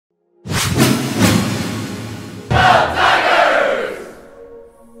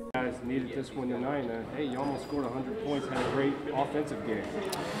this one tonight. Hey, you almost scored 100 points, had a great offensive game.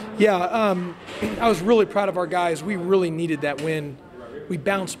 Yeah, I was really proud of our guys. We really needed that win. We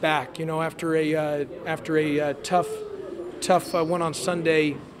bounced back, you know, after a tough one on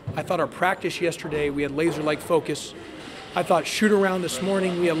Sunday. I thought our practice yesterday, we had laser-like focus. I thought shoot-around this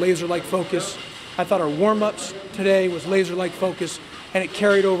morning, we had laser-like focus. I thought our warm-ups today was laser-like focus, and it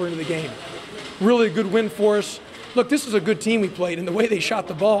carried over into the game. Really a good win for us. Look, this is a good team we played, and the way they shot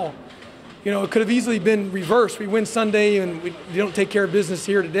the ball, you know, it could have easily been reversed. We win Sunday, and we don't take care of business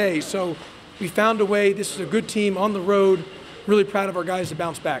here today. So we found a way. This is a good team on the road. Really proud of our guys to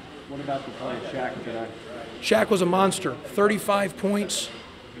bounce back. What about the play of Shaq tonight? Shaq was a monster. 35 points,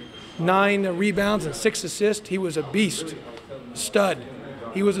 9 rebounds, and 6 assists. He was a beast. Stud.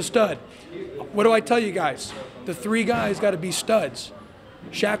 He was a stud. What do I tell you guys? The 3 guys got to be studs.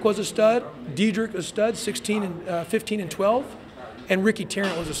 Shaq was a stud, Diedrich a stud, 16 and 15 and 12, and Ricky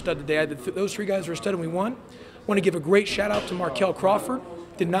Tarrant was a stud today. Those 3 guys were a stud, and we won. I want to give a great shout out to Markel Crawford.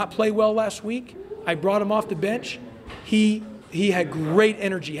 Did not play well last week. I brought him off the bench. He had great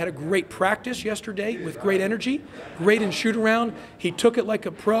energy, had a great practice yesterday with great energy, great in shoot around. He took it like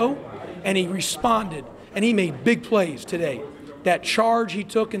a pro, and he responded, and he made big plays today. That charge he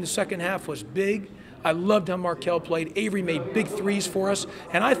took in the second half was big. I loved how Markel played. Avery made big threes for us,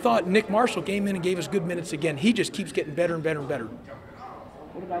 and I thought Nick Marshall came in and gave us good minutes again. He just keeps getting better and better and better.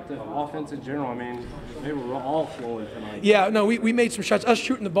 What about the offense in general? I mean, they were all flowing tonight. Yeah, no, we made some shots. Us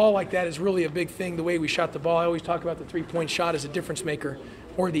shooting the ball like that is really a big thing, the way we shot the ball. I always talk about the three-point shot as a difference maker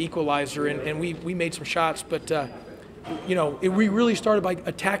or the equalizer, and we made some shots, but you know, we really started by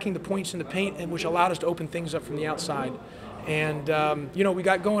attacking the points in the paint, and which allowed us to open things up from the outside. And you know, we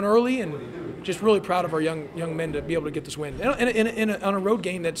got going early, and just really proud of our young men to be able to get this win. On a road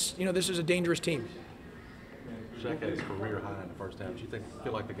game that's, you know, this is a dangerous team. Shaq had his career high in the first half. Do you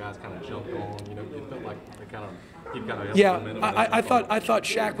feel like the guys kind of jumped on? You know, it felt like he kind of yeah. I thought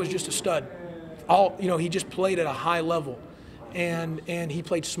Shaq was just a stud. You know, he just played at a high level, and he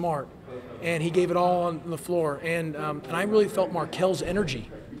played smart, and he gave it all on the floor. And I really felt Markel's energy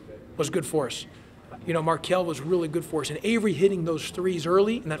was good for us. You know, Markel was really good for us. And Avery hitting those threes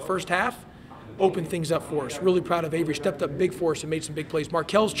early in that first half opened things up for us. Really proud of Avery. Stepped up big for us and made some big plays.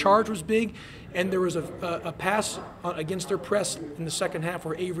 Markel's charge was big, and there was a pass against their press in the second half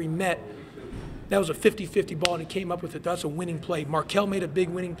where Avery met. That was a 50-50 ball, and he came up with it. That's a winning play. Markel made a big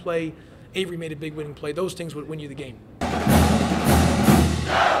winning play. Avery made a big winning play. Those things would win you the game.